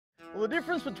Well, the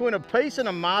difference between a piece and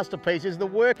a masterpiece is the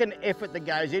work and effort that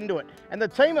goes into it. And the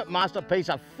team at Masterpiece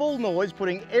are full noise,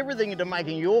 putting everything into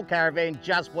making your caravan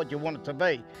just what you want it to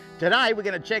be. Today, we're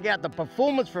going to check out the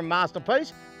performance from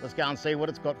Masterpiece. Let's go and see what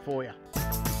it's got for you.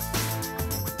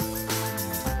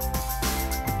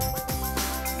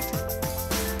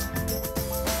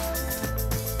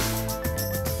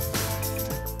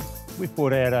 We've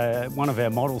brought out one of our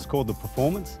models called the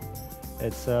Performance.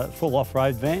 It's a full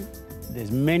off-road van.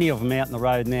 There's many of them out in the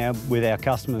road now with our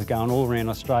customers going all around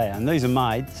Australia. And these are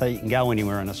made so you can go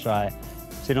anywhere in Australia.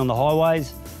 Sit on the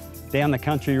highways, down the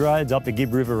country roads, up the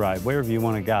Gibb River Road, wherever you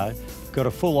want to go. Got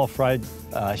a full off-road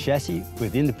chassis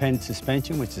with independent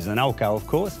suspension, which is an Elco, of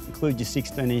course. Include your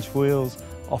 16-inch wheels,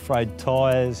 off-road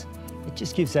tyres. It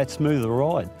just gives that smoother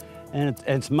ride. And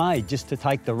it's made just to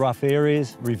take the rough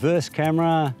areas, reverse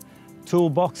camera,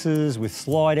 toolboxes with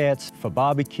slide outs for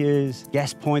barbecues,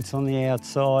 gas points on the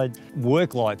outside,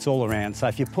 work lights all around. So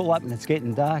if you pull up and it's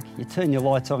getting dark, you turn your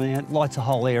lights on and it lights the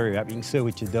whole area up. You can see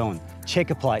what you're doing.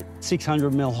 Checker plate,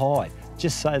 600mm high,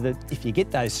 just so that if you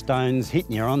get those stones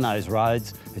hitting you on those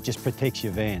roads, it just protects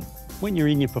your van. When you're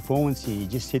in your performance, you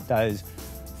just hit those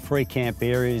free camp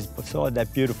areas beside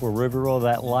that beautiful river or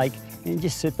that lake and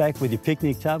just sit back with your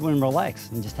picnic table and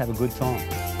relax and just have a good time.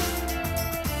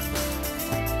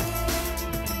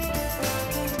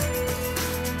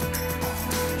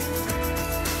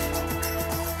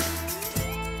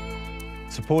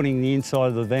 Supporting the inside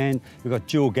of the van, we've got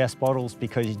dual gas bottles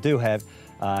because you do have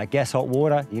gas hot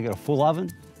water, you've got a full oven,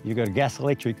 you've got a gas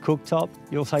electric cooktop,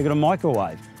 you also got a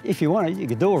microwave. If you wanted, you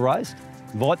could do a roast,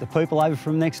 invite the people over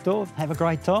from next door, have a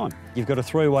great time. You've got a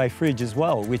three-way fridge as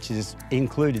well, which is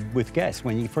included with gas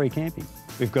when you're free camping.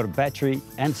 We've got a battery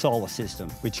and solar system,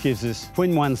 which gives us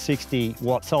twin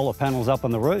 160-watt solar panels up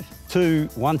on the roof, two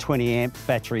 120-amp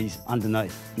batteries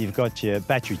underneath. You've got your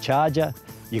battery charger.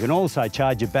 You can also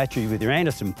charge your battery with your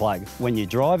Anderson plug. When you're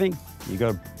driving, you've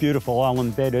got a beautiful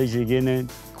island bed, easy to get in,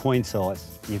 queen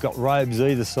size. You've got robes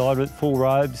either side of it, full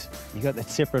robes. You've got that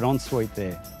separate ensuite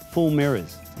there, full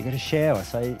mirrors. You've got a shower,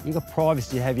 so you've got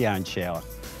privacy to have your own shower.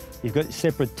 You've got a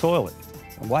separate toilet,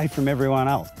 away from everyone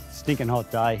else. Stinking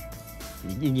hot day,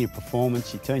 you're in your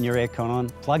performance, you turn your aircon on,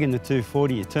 plug in the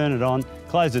 240, you turn it on,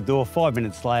 close the door, 5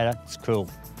 minutes later, it's cool.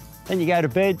 Then you go to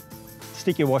bed,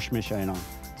 stick your washing machine on,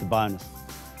 it's a bonus.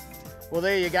 Well,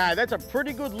 there you go. That's a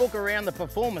pretty good look around the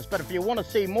Performance. But if you want to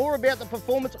see more about the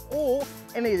Performance or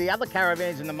any of the other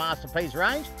caravans in the Masterpiece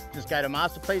range, just go to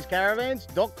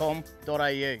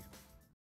masterpiececaravans.com.au.